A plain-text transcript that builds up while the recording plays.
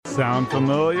Sound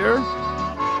familiar?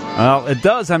 Well, it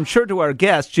does, I'm sure, to our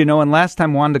guests. And last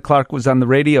time Wanda Clark was on the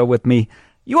radio with me,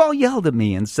 you all yelled at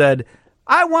me and said,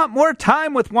 I want more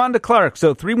time with Wanda Clark.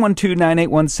 So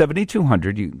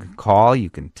 312-981-7200. You can call, you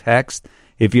can text.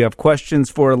 If you have questions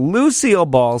for Lucille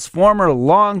Ball's former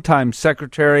longtime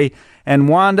secretary, and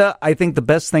Wanda, I think the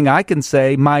best thing I can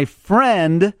say, my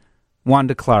friend,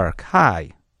 Wanda Clark.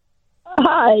 Hi.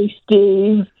 Hi,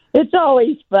 Steve. It's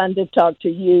always fun to talk to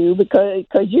you because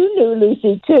you knew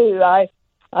Lucy, too. I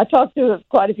talked to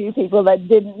quite a few people that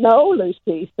didn't know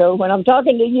Lucy. So when I'm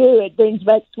talking to you, it brings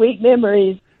back sweet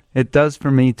memories. It does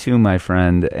for me, too, my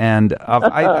friend. And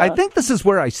I think this is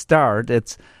where I start.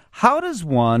 It's how does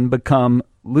one become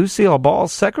Lucille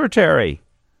Ball's secretary?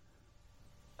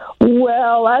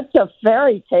 Well, that's a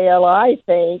fairy tale, I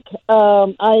think.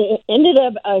 I ended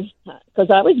up, because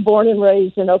I was born and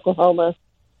raised in Oklahoma,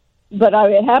 but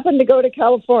I happened to go to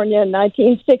California in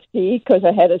 1960 because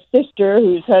I had a sister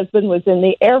whose husband was in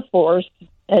the Air Force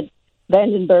at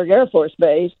Vandenberg Air Force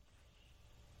Base.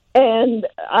 And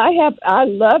I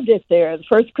loved it there. The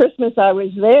first Christmas I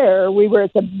was there, we were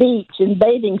at the beach in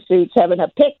bathing suits having a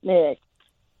picnic.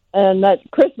 And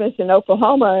that Christmas in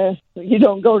Oklahoma, you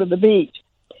don't go to the beach.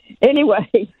 Anyway,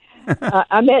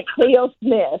 I met Cleo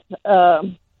Smith.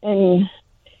 And,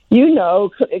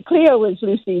 Cleo was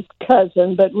Lucy's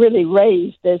cousin, but really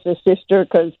raised as a sister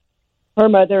because her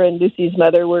mother and Lucy's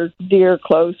mother were dear,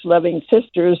 close, loving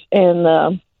sisters.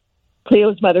 And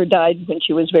Cleo's mother died when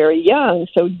she was very young.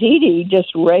 So Dee Dee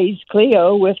just raised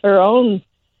Cleo with her own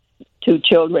two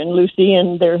children, Lucy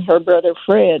and her brother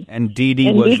Fred. And Dee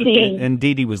Dee was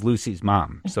Lucy's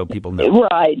mom, so people know.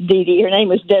 Right, Dee Dee. Her name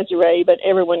was Desiree, but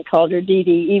everyone called her Dee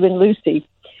Dee, even Lucy.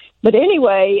 But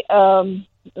anyway,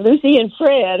 Lucy and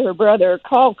Fred, her brother,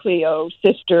 called Cleo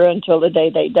sister until the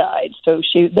day they died. So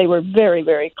they were very,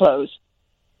 very close.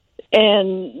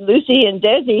 And Lucy and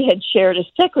Desi had shared a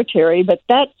secretary, but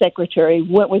that secretary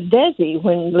went with Desi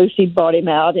when Lucy bought him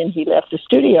out and he left the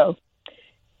studio.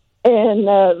 And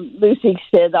Lucy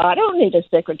said, I don't need a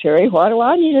secretary. Why do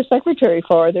I need a secretary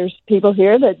for? There's people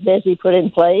here that Desi put in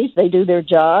place. They do their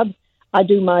job. I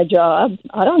do my job.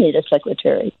 I don't need a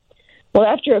secretary. Well,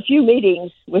 after a few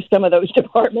meetings with some of those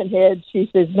department heads, she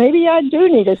says, maybe I do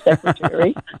need a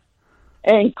secretary.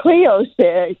 And Cleo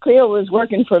was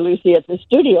working for Lucy at the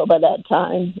studio by that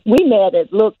time. We met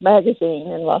at Look magazine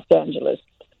in Los Angeles.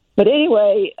 But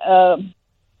anyway,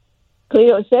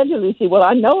 Cleo said to Lucy, well,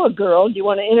 I know a girl. Do you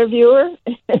want to interview her?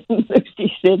 And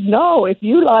Lucy said, no, if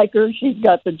you like her, she's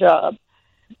got the job.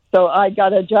 So I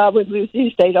got a job with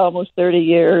Lucy, stayed almost 30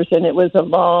 years, and it was a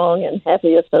long and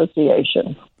happy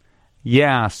association.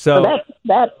 Yeah, so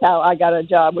that's how I got a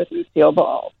job with Lucille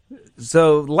Ball.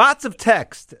 So lots of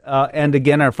text. And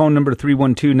again, our phone number,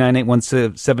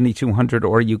 312-981-7200,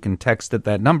 or you can text at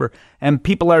that number. And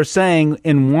people are saying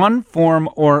in one form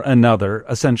or another,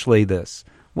 essentially this.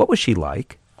 What was she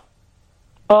like?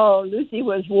 Oh, Lucy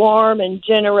was warm and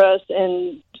generous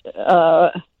and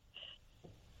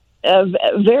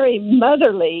very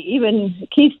motherly. Even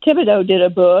Keith Thibodeau did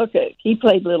a book. He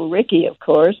played Little Ricky, of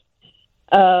course,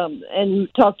 and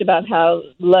talked about how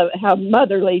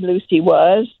motherly Lucy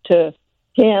was to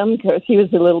him because he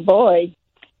was a little boy.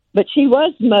 But she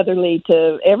was motherly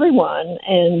to everyone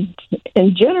and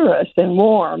generous and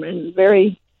warm and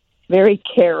very, very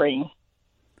caring.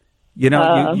 You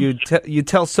know, you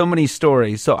tell so many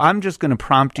stories, so I'm just going to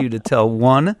prompt you to tell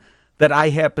one that I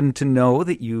happen to know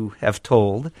that you have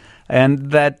told,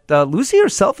 and that Lucy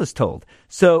herself has told.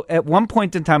 So at one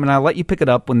point in time, and I'll let you pick it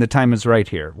up when the time is right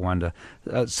here, Wanda.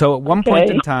 So at one point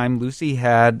in time, Lucy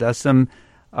had some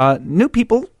new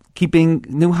people keeping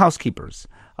new housekeepers.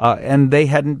 And they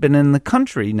hadn't been in the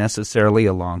country necessarily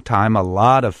a long time. A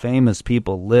lot of famous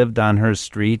people lived on her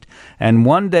street. And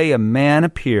one day a man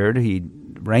appeared. He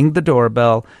rang the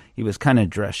doorbell. He was kind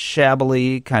of dressed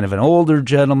shabbily, kind of an older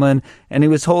gentleman, and he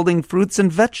was holding fruits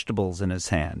and vegetables in his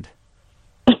hand.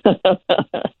 And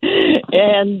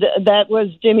that was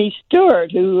Jimmy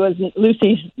Stewart, who was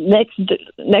Lucy's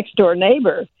next door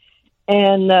neighbor.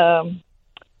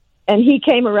 And he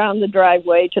came around the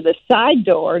driveway to the side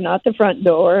door, not the front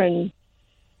door, and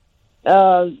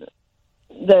the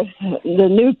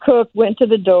new cook went to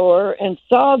the door and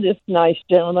saw this nice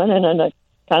gentleman in a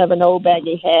kind of an old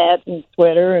baggy hat and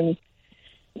sweater and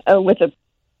with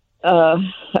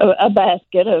a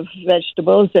basket of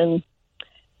vegetables, and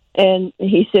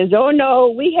he says, "Oh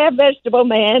no, we have vegetable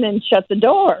man," and shut the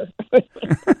door.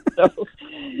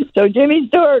 So Jimmy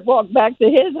Stewart walked back to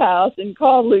his house and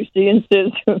called Lucy and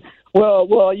says,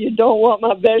 Well, you don't want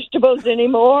my vegetables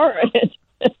anymore?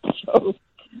 So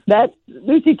That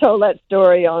Lucy told that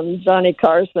story on Johnny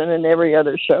Carson and every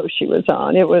other show she was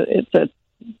on. It's a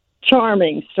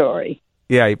charming story.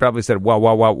 Yeah, he probably said, well,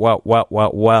 something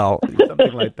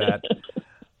like that.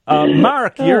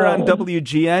 Mark, you're on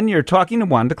WGN. You're talking to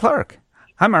Wanda Clark.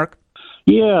 Hi, Mark.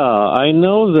 Yeah, I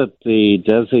know that the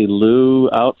Desilu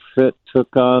outfit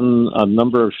took on a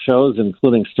number of shows,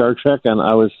 including Star Trek, and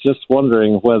I was just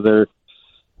wondering whether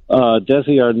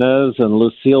Desi Arnaz and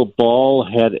Lucille Ball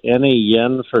had any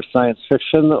yen for science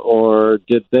fiction, or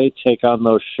did they take on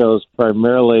those shows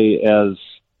primarily as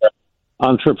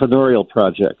entrepreneurial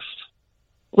projects?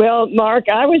 Well, Mark,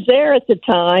 I was there at the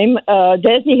time.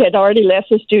 Desi had already left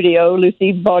the studio.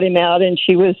 Lucy bought him out, and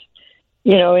she was,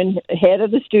 head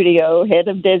of the studio, head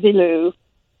of Desilu.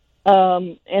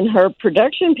 And her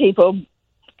production people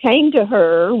came to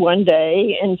her one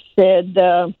day and said,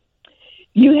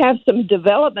 you have some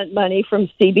development money from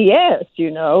CBS,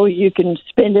 you can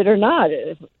spend it or not,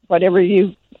 whatever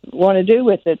you want to do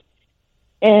with it.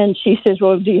 And she says,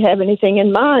 well, do you have anything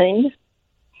in mind?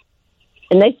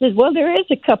 And they said, well, there is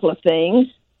a couple of things.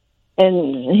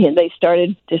 And they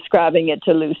started describing it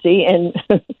to Lucy. And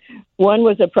one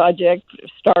was a project,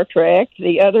 Star Trek.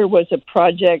 The other was a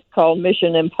project called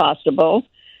Mission Impossible.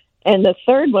 And the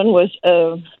third one was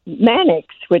Mannix,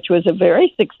 which was a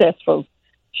very successful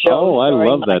show. Oh, I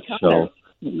love that show.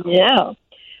 Yeah.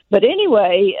 But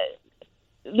anyway,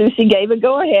 Lucy gave a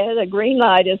go-ahead, a green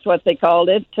light is what they called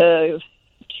it, to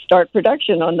start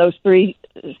production on those 3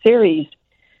 series.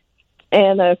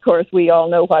 And, of course, we all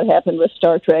know what happened with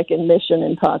Star Trek and Mission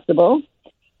Impossible.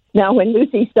 Now, when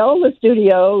Lucy sold the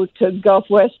studio to Gulf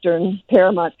Western,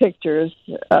 Paramount Pictures,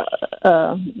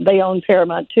 they owned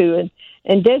Paramount, too.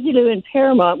 And Desilu and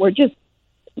Paramount were just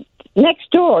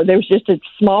next door. There was just a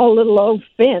small little old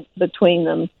fence between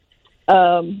them.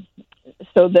 So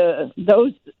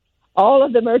all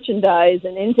of the merchandise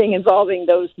and anything involving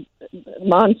those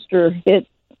monster hit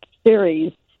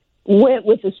series went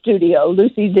with the studio.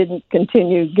 Lucy didn't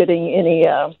continue getting any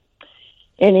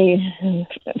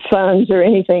funds or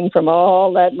anything from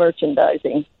all that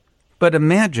merchandising. But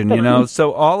imagine,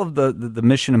 so all of the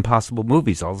Mission Impossible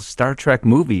movies, all the Star Trek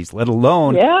movies, let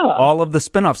alone all of the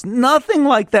spinoffs, nothing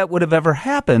like that would have ever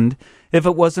happened if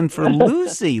it wasn't for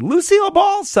Lucille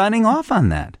Ball signing off on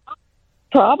that.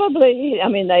 Probably. I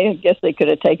mean, I guess they could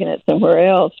have taken it somewhere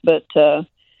else, but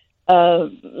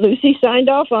Lucy signed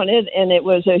off on it, and it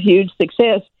was a huge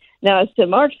success. Now, as to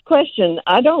Mark's question,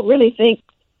 I don't really think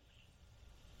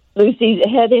Lucy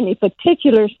had any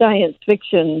particular science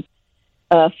fiction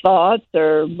thoughts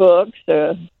or books.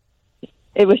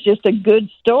 It was just a good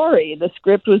story. The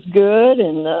script was good,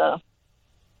 and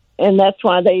that's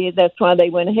why they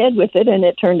went ahead with it, and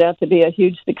it turned out to be a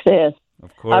huge success.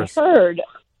 Of course, I've heard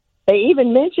they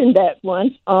even mentioned that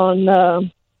once on.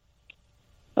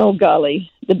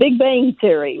 The Big Bang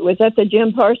Theory. Was that the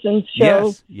Jim Parsons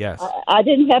show? Yes. I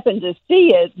didn't happen to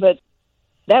see it, but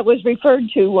that was referred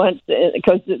to once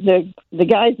because the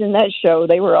guys in that show,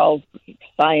 they were all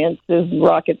sciences,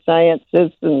 rocket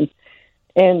scientists, and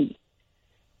they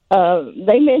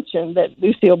mentioned that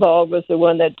Lucille Ball was the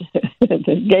one that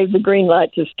gave the green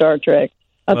light to Star Trek.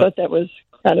 I thought that was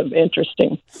kind of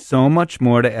interesting. So much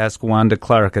more to ask Wanda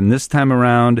Clark, and this time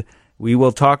around, we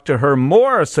will talk to her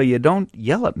more, so you don't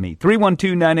yell at me.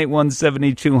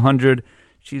 312-981-7200.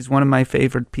 She's one of my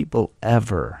favorite people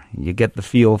ever. You get the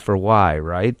feel for why,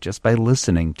 right? Just by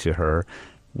listening to her.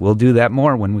 We'll do that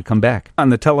more when we come back. On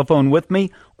the telephone with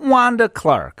me, Wanda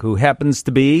Clark, who happens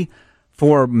to be,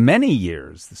 for many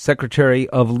years, the secretary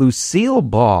of Lucille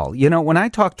Ball. When I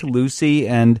talk to Lucy,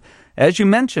 and as you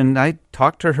mentioned, I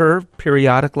talk to her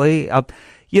periodically.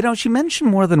 She mentioned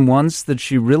more than once that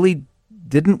she really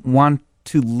didn't want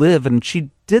to live, and she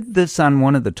did this on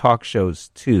one of the talk shows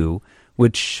too,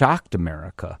 which shocked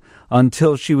America,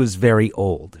 until she was very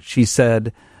old. She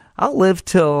said, I'll live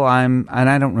till and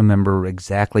I don't remember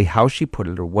exactly how she put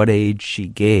it or what age she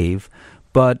gave,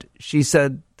 but she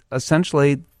said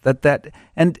essentially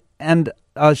and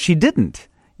she didn't,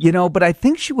 but I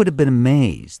think she would have been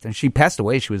amazed, and she passed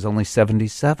away, she was only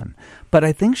 77, but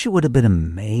I think she would have been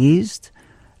amazed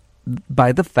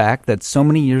by the fact that so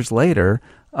many years later,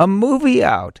 a movie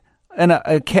out, an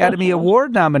Academy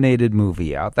Award-nominated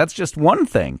movie out. That's just one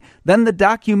thing. Then the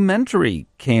documentary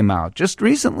came out just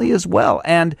recently as well.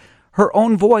 And her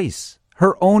own voice,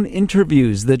 her own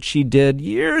interviews that she did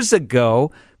years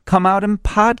ago come out in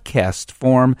podcast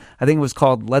form. I think it was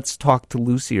called Let's Talk to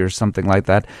Lucy or something like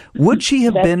that. Would she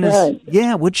have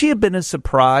would she have been as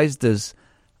surprised as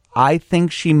I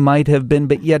think she might have been,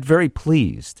 but yet very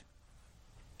pleased?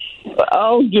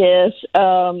 Oh, yes.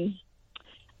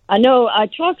 I know I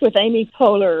talked with Amy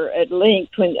Poehler at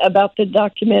length about the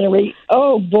documentary.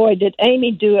 Oh, boy, did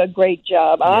Amy do a great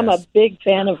job. Yes. I'm a big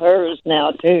fan of hers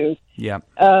now, too. Yeah.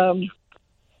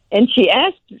 And she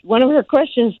asked one of her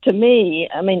questions to me.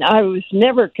 I mean, I was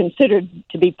never considered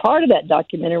to be part of that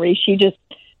documentary. She just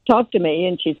talked to me,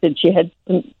 and she said she had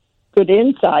some good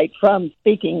insight from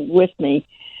speaking with me.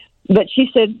 But she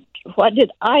said, what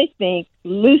did I think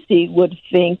Lucy would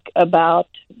think about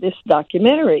this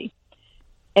documentary?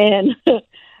 And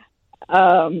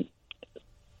I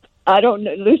don't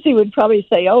know. Lucy would probably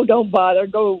say, oh, don't bother.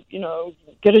 Go,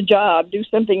 get a job, do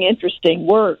something interesting,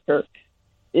 work. Or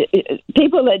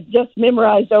people that just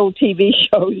memorized old TV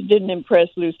shows didn't impress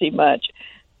Lucy much.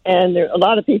 And a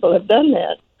lot of people have done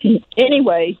that.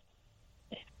 Anyway,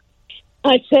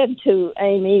 I said to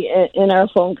Amy in our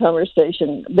phone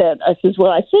conversation that I says,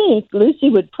 well, I think Lucy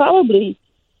would probably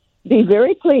be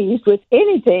very pleased with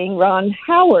anything Ron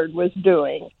Howard was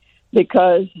doing,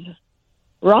 because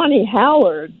Ronnie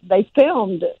Howard, they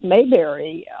filmed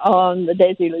Mayberry on the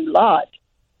Desilu lot,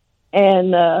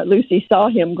 and Lucy saw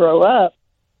him grow up.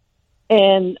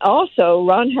 And also,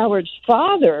 Ron Howard's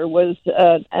father was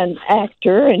an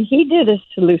actor, and he did his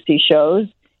Lucy shows.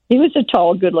 He was a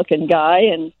tall, good-looking guy,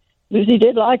 and Lucy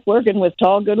did like working with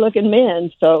tall, good-looking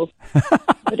men. So,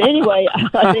 but anyway,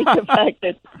 I think the fact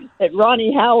that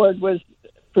Ronnie Howard was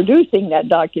producing that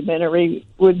documentary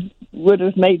would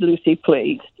have made Lucy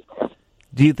pleased.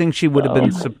 Do you think she would have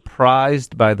been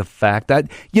surprised by the fact that,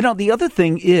 the other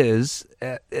thing is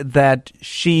that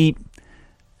she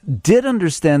did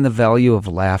understand the value of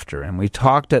laughter, and we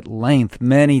talked at length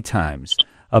many times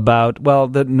about,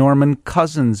 the Norman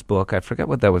Cousins book. I forget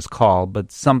what that was called,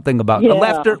 but something about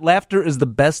laughter is the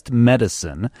best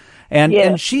medicine.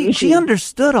 And she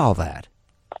understood all that.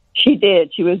 She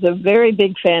did. She was a very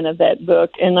big fan of that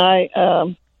book. And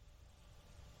I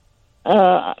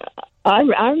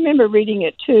remember reading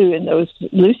it too, and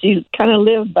Lucy kind of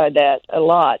lived by that a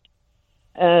lot.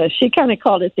 She kind of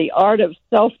called it the art of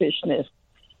selfishness.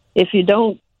 If you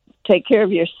don't take care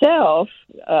of yourself,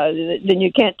 then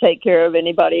you can't take care of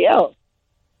anybody else.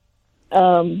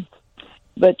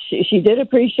 But she did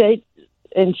appreciate,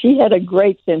 and she had a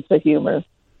great sense of humor.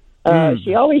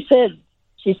 She always said,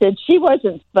 she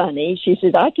wasn't funny. She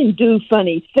said, I can do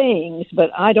funny things, but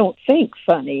I don't think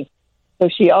funny. So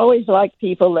she always liked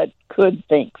people that could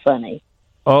think funny.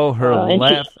 Oh,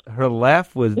 her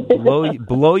laugh was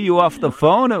blow you off the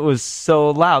phone. It was so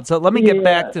loud. So let me get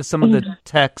back to some of the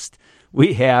text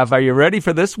we have. Are you ready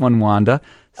for this one, Wanda?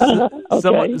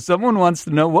 Okay. Someone wants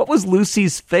to know, what was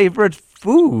Lucy's favorite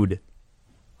food?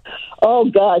 Oh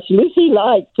gosh, Lucy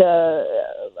liked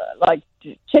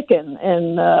chicken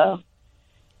and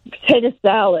potato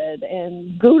salad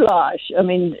and goulash. I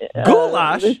mean,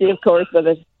 goulash. Lucy, of course,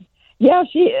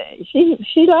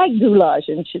 she liked goulash,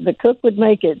 and the cook would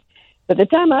make it. By the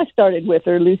time I started with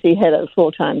her, Lucy had a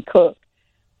full-time cook.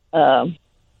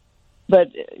 But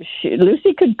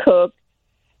Lucy could cook,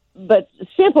 but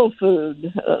simple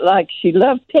food, like she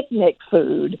loved picnic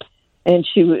food, and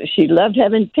she loved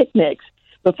having picnics.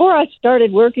 Before I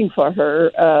started working for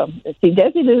her,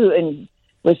 Desilu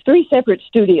was 3 separate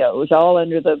studios, all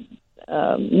under the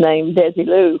name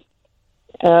Desilu.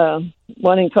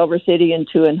 One in Culver City and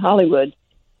 2 in Hollywood.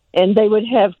 And they would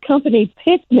have company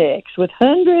picnics with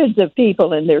hundreds of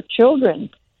people and their children.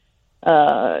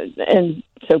 And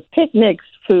so picnics,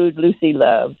 food, Lucy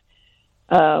loved.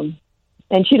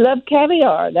 And she loved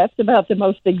caviar. That's about the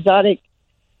most exotic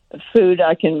food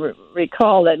I can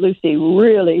recall that Lucy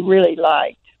really, really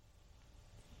liked.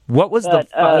 What was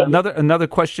another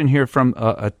question here from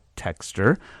a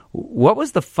texter? What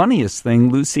was the funniest thing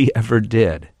Lucy ever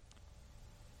did?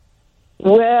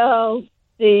 Well,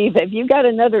 Steve, have you got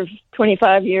another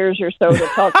 25 years or so to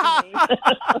talk to me?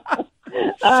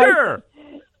 Sure.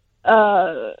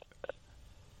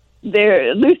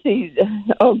 Lucy,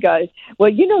 oh, guys. Well,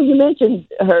 you mentioned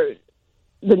the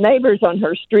neighbors on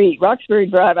her street, Roxbury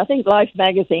Drive. I think Life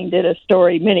magazine did a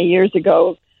story many years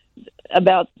ago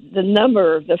about the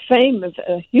fame of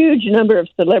a huge number of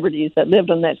celebrities that lived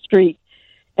on that street.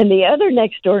 And the other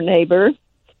next door neighbor,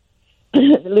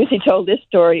 Lucy told this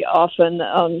story often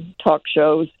on talk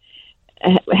shows,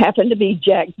 happened to be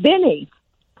Jack Benny.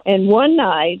 And one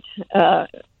night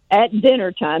at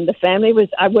dinner time, the family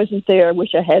I wasn't there, I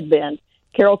wish I had been.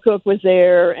 Carol Cook was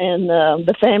there, and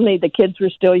the family, the kids were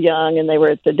still young, and they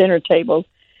were at the dinner table.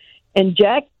 And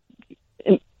Jack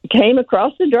came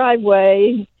across the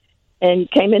driveway and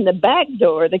came in the back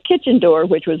door, the kitchen door,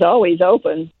 which was always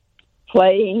open,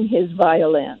 playing his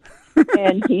violin.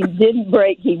 And he didn't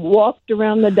break. He walked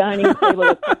around the dining table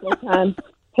a couple of times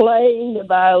playing the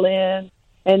violin.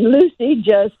 And Lucy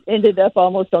just ended up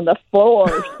almost on the floor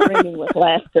screaming with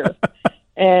laughter.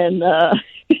 And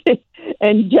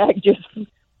and Jack just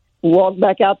walked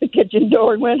back out the kitchen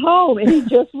door and went home. And he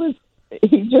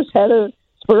just had a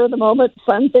spur of the moment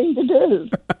fun thing to do.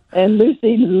 And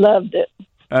Lucy loved it.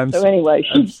 I'm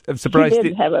surprised. I'm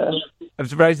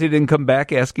surprised he didn't come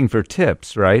back asking for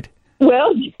tips, right?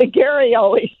 Well, Gary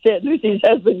always said, Lucy's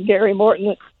husband, Gary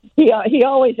Morton, he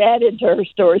always added to her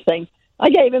story saying, I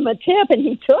gave him a tip and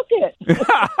he took it.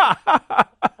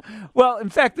 Well, in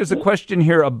fact, there's a question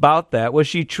here about that. Was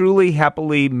she truly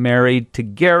happily married to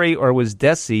Gary, or was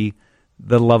Desi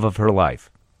the love of her life?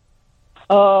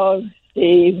 Oh,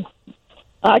 Steve,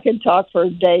 I could talk for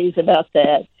days about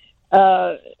that.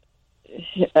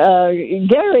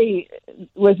 Gary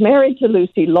was married to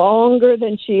Lucy longer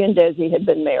than she and Desi had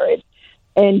been married.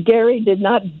 And Gary did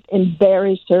not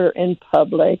embarrass her in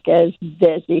public as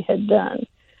Desi had done.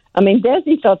 I mean,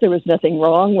 Desi thought there was nothing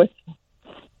wrong with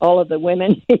all of the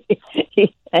women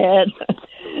he had.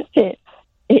 He said,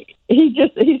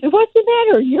 what's the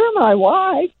matter? You're my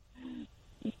wife.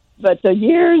 But the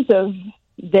years of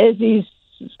Desi's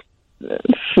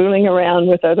fooling around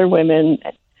with other women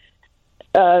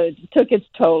took its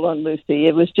toll on Lucy.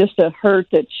 It was just a hurt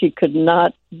that she could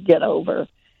not get over.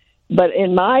 But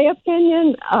in my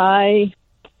opinion,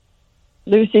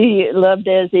 Lucy loved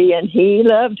Desi and he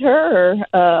loved her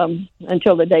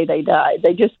until the day they died.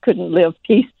 They just couldn't live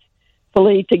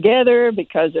peacefully together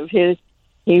because of he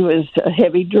was a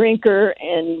heavy drinker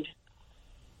and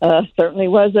certainly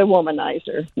was a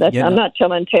womanizer. I'm not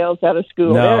telling tales out of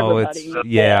school. No,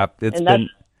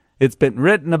 it's been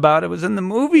written about. It was in the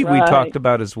movie we talked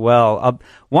about as well.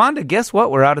 Wanda, guess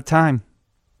what? We're out of time.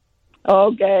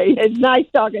 Okay. It's nice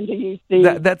talking to you,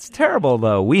 Steve. That's terrible,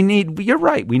 though. You're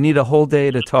right. We need a whole day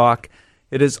to talk.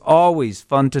 It is always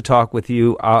fun to talk with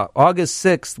you. August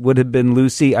 6th would have been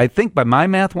Lucy, I think by my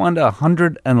math, Wanda,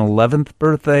 111th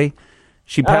birthday.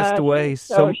 She passed away.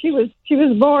 So she was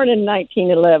born in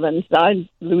 1911. So I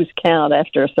lose count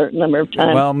after a certain number of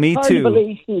times. Well, me Hard too. To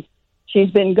believe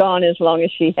she's been gone as long as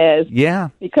she has. Yeah.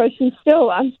 Because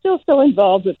I'm still so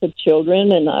involved with the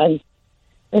children,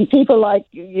 and people like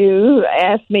you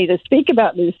ask me to speak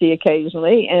about Lucy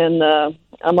occasionally, and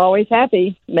I'm always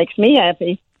happy. Makes me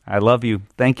happy. I love you.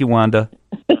 Thank you, Wanda.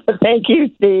 Thank you,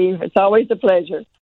 Steve. It's always a pleasure.